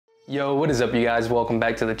Yo, what is up you guys? Welcome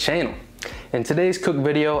back to the channel. In today's cook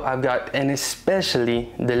video, I've got an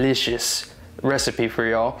especially delicious recipe for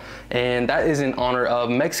y'all, and that is in honor of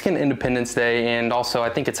Mexican Independence Day, and also I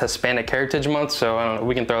think it's Hispanic Heritage Month, so I don't know,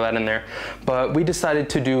 we can throw that in there. But we decided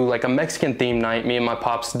to do like a Mexican theme night. Me and my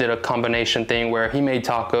pops did a combination thing where he made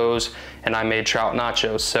tacos and I made trout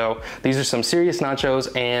nachos. So these are some serious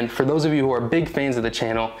nachos, and for those of you who are big fans of the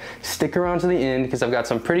channel, stick around to the end because I've got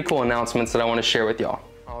some pretty cool announcements that I want to share with y'all.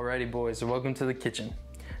 Alrighty boys, welcome to the kitchen.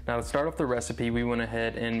 Now to start off the recipe, we went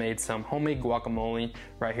ahead and made some homemade guacamole.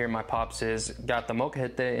 Right here my pops has got the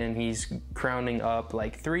molcajete and he's crowning up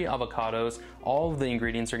like 3 avocados. All of the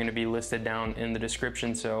ingredients are going to be listed down in the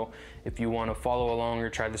description, so if you want to follow along or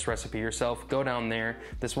try this recipe yourself, go down there.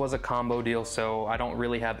 This was a combo deal, so I don't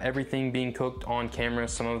really have everything being cooked on camera.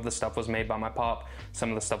 Some of the stuff was made by my pop, some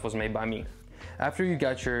of the stuff was made by me. After you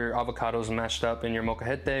got your avocados mashed up in your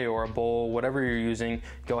molcajete or a bowl, whatever you're using,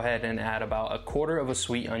 go ahead and add about 1/4 of a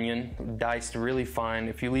sweet onion, diced really fine.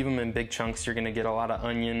 If you leave them in big chunks, you're gonna get a lot of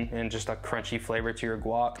onion and just a crunchy flavor to your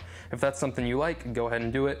guac. If that's something you like, go ahead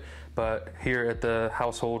and do it. But here at the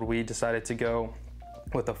household, we decided to go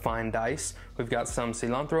with a fine dice. We've got some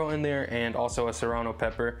cilantro in there and also a serrano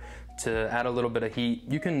pepper to add a little bit of heat.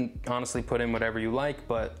 You can honestly put in whatever you like,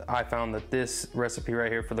 but I found that this recipe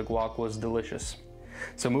right here for the guac was delicious.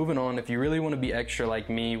 So moving on, if you really want to be extra like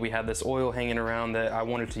me, we had this oil hanging around that I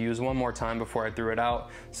wanted to use one more time before I threw it out.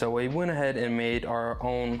 So we went ahead and made our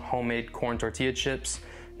own homemade corn tortilla chips.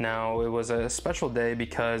 Now, it was a special day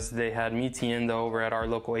because they had mi tienda over at our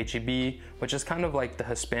local H-E-B, which is kind of like the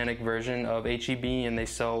Hispanic version of H-E-B, and they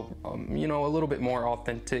sell, you know, a little bit more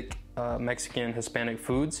authentic Mexican Hispanic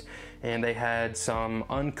foods. And they had some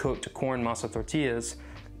uncooked corn masa tortillas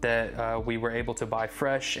that we were able to buy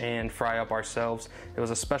fresh and fry up ourselves. It was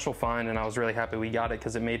a special find, and I was really happy we got it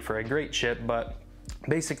because it made for a great chip. But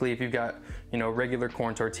basically, if you've got, you know, regular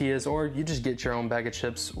corn tortillas, or you just get your own bag of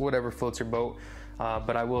chips, whatever floats your boat.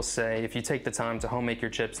 But I will say, if you take the time to home make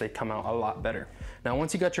your chips, they come out a lot better. Now,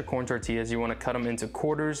 once you got your corn tortillas, you want to cut them into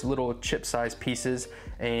quarters, little chip-sized pieces,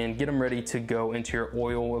 and get them ready to go into your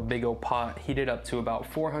oil, a big old pot, heat it up to about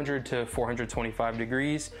 400 to 425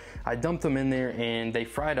 degrees. I dumped them in there, and they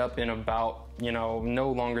fried up in about, you know,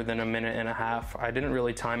 no longer than 1.5 minutes. I didn't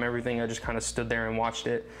really time everything. I just kind of stood there and watched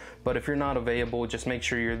it. But if you're not available, just make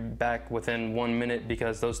sure you're back within 1 minute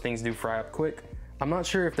because those things do fry up quick. I'm not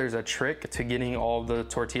sure if there's a trick to getting all the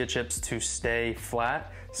tortilla chips to stay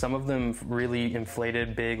flat. Some of them really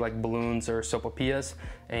inflated big like balloons or sopapillas,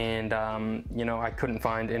 and you know, I couldn't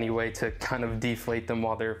find any way to kind of deflate them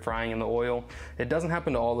while they're frying in the oil. It doesn't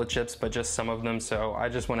happen to all the chips, but just some of them, so I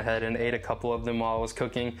just went ahead and ate a couple of them while I was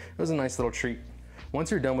cooking. It was a nice little treat.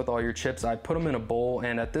 Once you're done with all your chips, I put them in a bowl,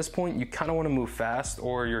 and at this point you kind of want to move fast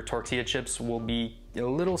or your tortilla chips will be a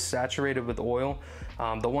little saturated with oil.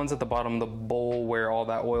 The ones at the bottom of the bowl where all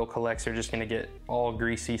that oil collects are just gonna get all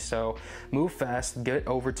greasy, so move fast, get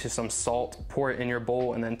over to some salt, pour it in your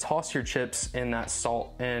bowl, and then toss your chips in that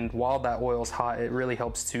salt. And while that oil's hot, it really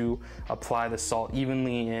helps to apply the salt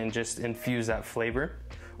evenly and just infuse that flavor.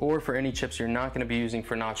 Or for any chips you're not gonna be using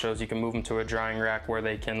for nachos, you can move them to a drying rack where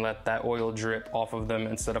they can let that oil drip off of them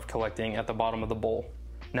instead of collecting at the bottom of the bowl.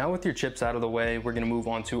 Now with your chips out of the way, we're gonna move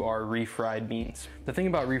on to our refried beans. The thing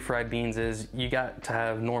about refried beans is you got to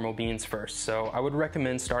have normal beans first. So I would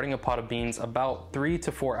recommend starting a pot of beans about 3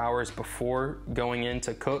 to 4 hours before going in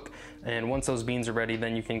to cook. And once those beans are ready,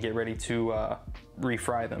 then you can get ready to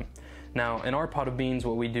refry them. Now, in our pot of beans,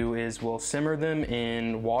 what we do is we'll simmer them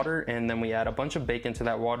in water, and then we add a bunch of bacon to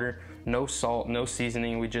that water. No salt, no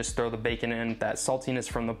seasoning, we just throw the bacon in. That saltiness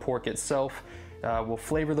from the pork itself will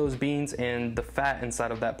flavor those beans, and the fat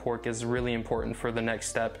inside of that pork is really important for the next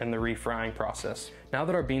step in the refrying process. Now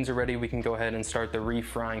that our beans are ready, we can go ahead and start the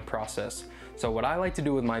refrying process. So what I like to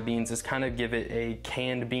do with my beans is kind of give it a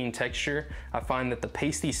canned bean texture. I find that the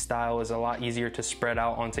pasty style is a lot easier to spread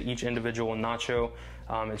out onto each individual nacho.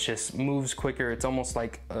 It just moves quicker. It's almost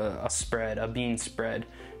like a spread, a bean spread.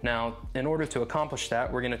 Now, in order to accomplish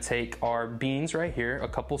that, we're gonna take our beans right here, a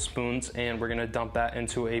couple spoons, and we're gonna dump that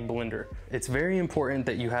into a blender. It's very important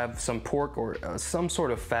that you have some pork or some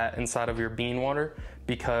sort of fat inside of your bean water,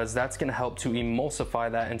 because that's gonna help to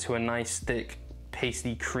emulsify that into a nice thick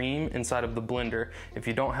pasty cream inside of the blender. If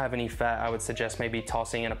you don't have any fat, I would suggest maybe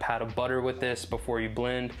tossing in a pat of butter with this before you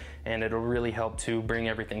blend, and it'll really help to bring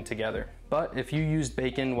everything together. But if you used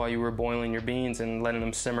bacon while you were boiling your beans and letting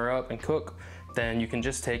them simmer up and cook, then you can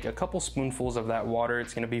just take a couple spoonfuls of that water.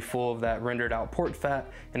 It's gonna be full of that rendered out pork fat,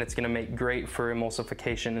 and it's gonna make great for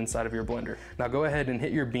emulsification inside of your blender. Now go ahead and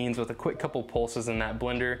hit your beans with a quick couple pulses in that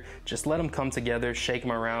blender. Just let them come together, shake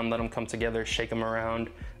them around, let them come together, shake them around.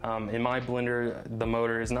 In my blender, the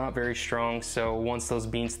motor is not very strong, so once those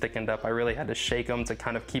beans thickened up, I really had to shake them to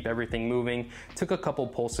kind of keep everything moving. Took a couple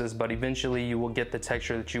pulses, but eventually you will get the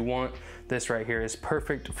texture that you want. This right here is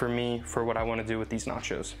perfect for me for what I want to do with these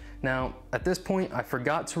nachos. Now, at this point, I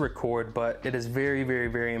forgot to record, but it is very, very,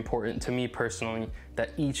 very important to me personally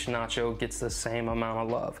that each nacho gets the same amount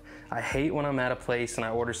of love. I hate when I'm at a place and I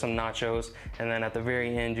order some nachos, and then at the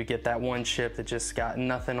very end, you get that one chip that just got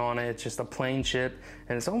nothing on it. It's just a plain chip,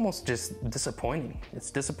 and it's almost just disappointing.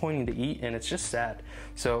 It's disappointing to eat, and it's just sad.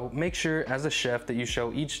 So make sure as a chef that you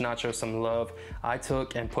show each nacho some love. I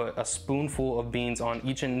took and put a spoonful of beans on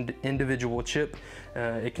each individual chip.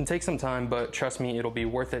 It can take some time, but trust me, it'll be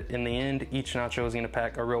worth it in the end. Each nacho is gonna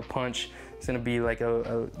pack a real punch. It's gonna be like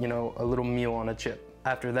a little meal on a chip.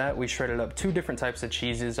 After that, we shredded up 2 different types of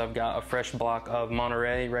cheeses. I've got a fresh block of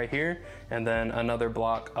Monterey right here, and then another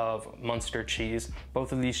block of Munster cheese.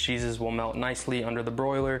 Both of these cheeses will melt nicely under the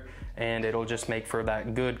broiler, and it'll just make for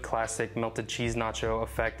that good classic melted cheese nacho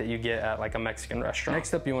effect that you get at like a Mexican restaurant.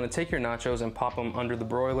 Next up, you wanna take your nachos and pop them under the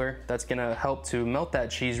broiler. That's gonna help to melt that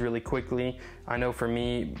cheese really quickly. I know for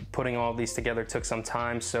me, putting all of these together took some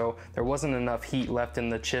time, so there wasn't enough heat left in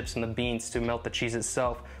the chips and the beans to melt the cheese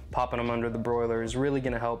itself. Popping them under the broiler is really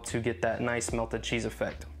gonna help to get that nice melted cheese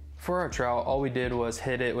effect. For our trout, all we did was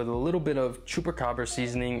hit it with a little bit of chupacabra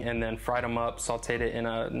seasoning and then fried them up, sauteed it in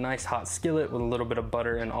a nice hot skillet with a little bit of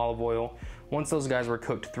butter and olive oil. Once those guys were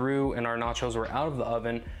cooked through and our nachos were out of the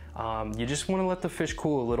oven, you just want to let the fish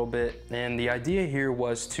cool a little bit. And the idea here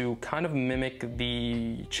was to kind of mimic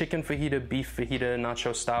the chicken fajita, beef fajita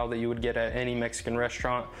nacho style that you would get at any Mexican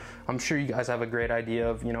restaurant. I'm sure you guys have a great idea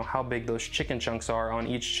of, you know, how big those chicken chunks are on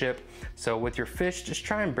each chip. So with your fish, just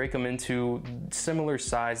try and break them into similar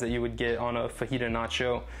size that you would get on a fajita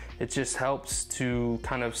nacho. It just helps to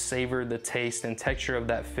kind of savor the taste and texture of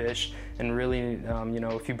that fish. And really, you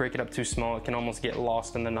know, if you break it up too small, it can almost get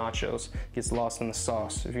lost in the nachos. It gets lost in the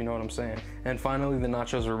sauce, if you know what I'm saying. And finally, the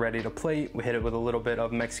nachos were ready to plate. We hit it with a little bit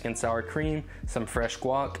of Mexican sour cream, some fresh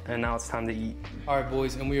guac, and now it's time to eat. All right,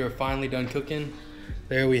 boys, and we are finally done cooking.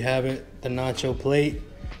 There we have it, the nacho plate.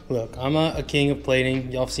 Look, I'm not a king of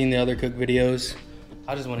plating. Y'all have seen the other cook videos.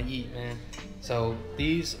 I just want to eat, man. So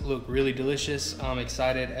these look really delicious. I'm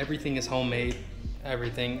excited. Everything is homemade.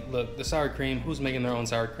 Everything. Look, the sour cream, who's making their own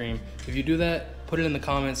sour cream? If you do that, put it in the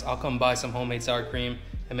comments. I'll come buy some homemade sour cream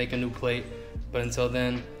and make a new plate. But until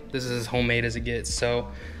then, this is as homemade as it gets. So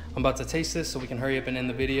I'm about to taste this so we can hurry up and end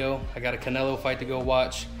the video. I got a Canelo fight to go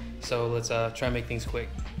watch. So let's try and make things quick.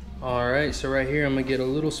 All right, so right here, I'm gonna get a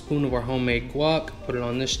little spoon of our homemade guac, put it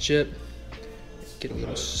on this chip. Get a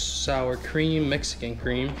little sour cream, Mexican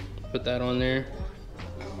cream, put that on there.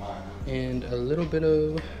 And a little bit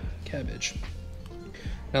of cabbage.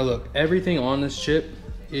 Now look, everything on this chip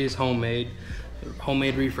is homemade.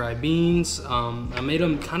 Homemade refried beans. I made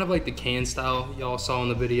them kind of like the can style y'all saw in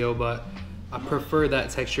the video, but I prefer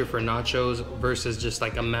that texture for nachos versus just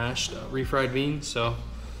like a mashed refried bean. So,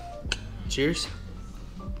 cheers.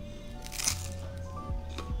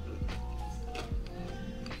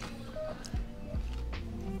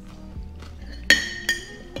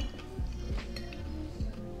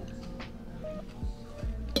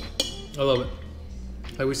 I love it.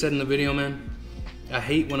 Like we said in the video, man, I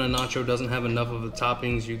hate when a nacho doesn't have enough of the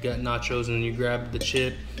toppings. You got nachos and then you grab the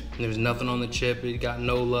chip and there's nothing on the chip. It got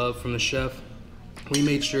no love from the chef. We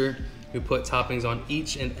made sure we put toppings on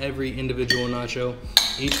each and every individual nacho.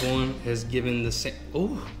 Each one has given the same.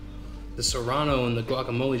 Oh, the serrano and the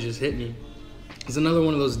guacamole just hit me. It's another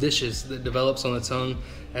one of those dishes that develops on the tongue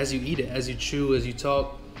as you eat it, as you chew, as you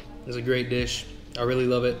talk. It's a great dish. I really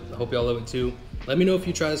love it. I hope y'all love it too. Let me know if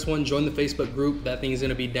you try this one. Join the Facebook group. That thing is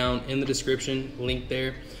gonna be down in the description, link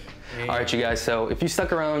there. And all right, you guys, so if you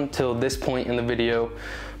stuck around till this point in the video,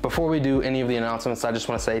 before we do any of the announcements, I just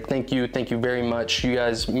wanna say thank you very much. You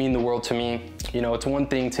guys mean the world to me. You know, it's one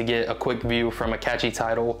thing to get a quick view from a catchy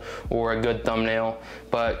title or a good thumbnail,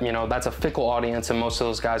 but you know, that's a fickle audience and most of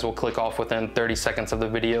those guys will click off within 30 seconds of the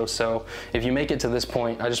video. So if you make it to this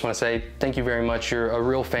point, I just wanna say thank you very much. You're a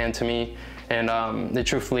real fan to me, and it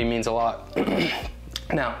truthfully means a lot.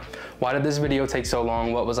 Now, why did this video take so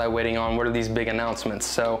long? What was I waiting on? What are these big announcements?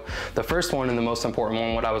 So the first one and the most important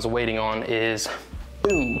one, what I was waiting on is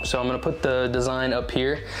boom. So I'm gonna put the design up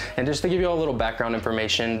here, and just to give you all a little background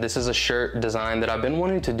information, this is a shirt design that I've been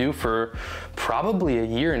wanting to do for probably a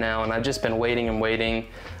year now, and I've just been waiting and waiting.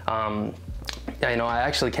 Yeah, you know, I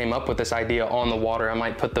actually came up with this idea on the water. I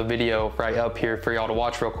might put the video right up here for y'all to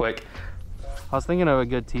watch real quick. I was thinking of a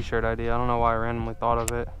good t-shirt idea. I don't know why I randomly thought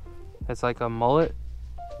of it. It's like a mullet,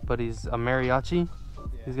 but he's a mariachi.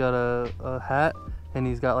 He's got a hat, and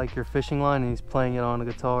he's got like your fishing line, and he's playing it on a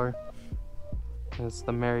guitar. It's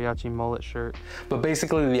the mariachi mullet shirt. But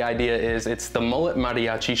basically the idea is it's the mullet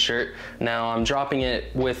mariachi shirt. Now I'm dropping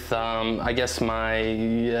it with, I guess my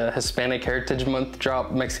Hispanic Heritage Month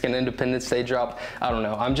drop, Mexican Independence Day drop. I don't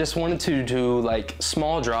know. I'm just wanted to do like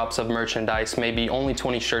small drops of merchandise. Maybe only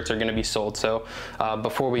 20 shirts are gonna be sold. So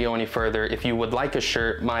before we go any further, if you would like a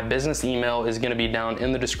shirt, my business email is gonna be down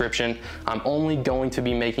in the description. I'm only going to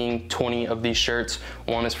be making 20 of these shirts.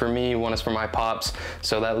 One is for me, one is for my pops.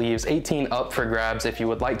 So that leaves 18 up for grabs. If you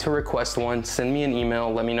would like to request one, send me an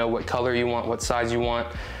email, let me know what color you want, what size you want,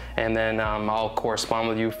 and then I'll correspond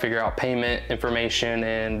with you, figure out payment information,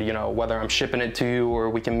 and you know, whether I'm shipping it to you or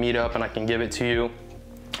we can meet up and I can give it to you.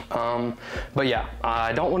 But yeah,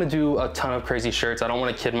 I don't want to do a ton of crazy shirts. I don't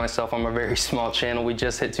want to kid myself. I'm a very small channel. We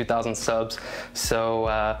just hit 2,000 subs.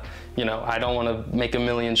 So, you know, I don't want to make a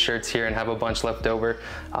million shirts here and have a bunch left over.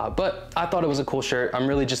 But I thought it was a cool shirt. I'm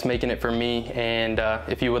really just making it for me. And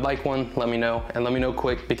if you would like one, let me know. And let me know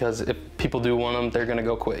quick, because if people do want them, they're going to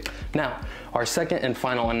go quick. Now, our second and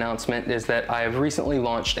final announcement is that I have recently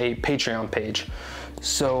launched a Patreon page.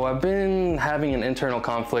 So I've been having an internal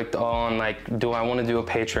conflict on like, do I want to do a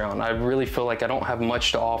Patreon? I really feel like I don't have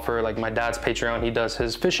much to offer. Like my dad's Patreon, he does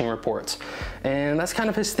his fishing reports, and that's kind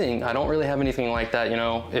of his thing. I don't really have anything like that. You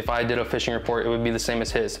know, if I did a fishing report, it would be the same as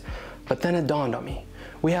his. But then it dawned on me,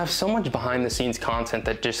 we have so much behind the scenes content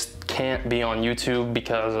that just can't be on YouTube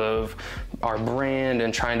because of our brand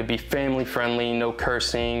and trying to be family friendly, no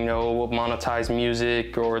cursing, no monetized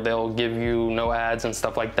music, or they'll give you no ads and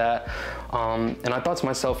stuff like that. And I thought to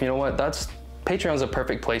myself, you know what, Patreon's a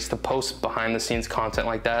perfect place to post behind the scenes content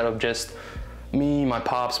like that, of just me, my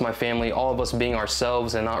pops, my family, all of us being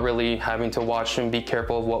ourselves and not really having to watch and be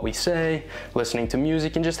careful of what we say, listening to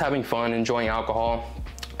music, and just having fun, enjoying alcohol.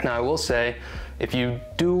 Now I will say, if you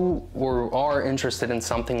do or are interested in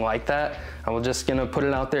something like that, I will just gonna put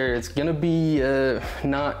it out there. It's gonna be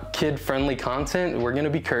not kid-friendly content. We're gonna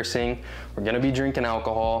be cursing. We're gonna be drinking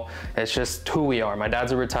alcohol. It's just who we are. My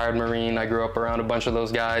dad's a retired Marine. I grew up around a bunch of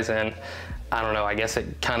those guys, and I don't know, I guess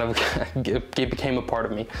it kind of it became a part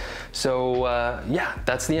of me. So yeah,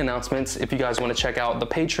 that's the announcements. If you guys want to check out the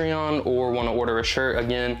Patreon or want to order a shirt,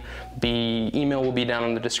 again, the email will be down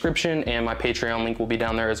in the description, and my Patreon link will be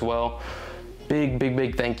down there as well.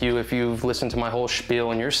 Big thank you if you've listened to my whole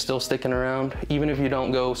spiel and you're still sticking around. Even if you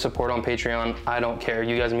don't go support on Patreon, I don't care.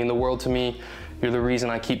 You guys mean the world to me. You're the reason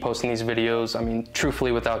I keep posting these videos. I mean,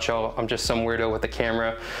 truthfully, without y'all, I'm just some weirdo with a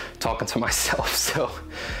camera talking to myself. So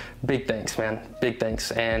big thanks, man. Big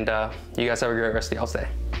thanks. And you guys have a great rest of y'all's day.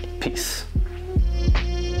 Peace.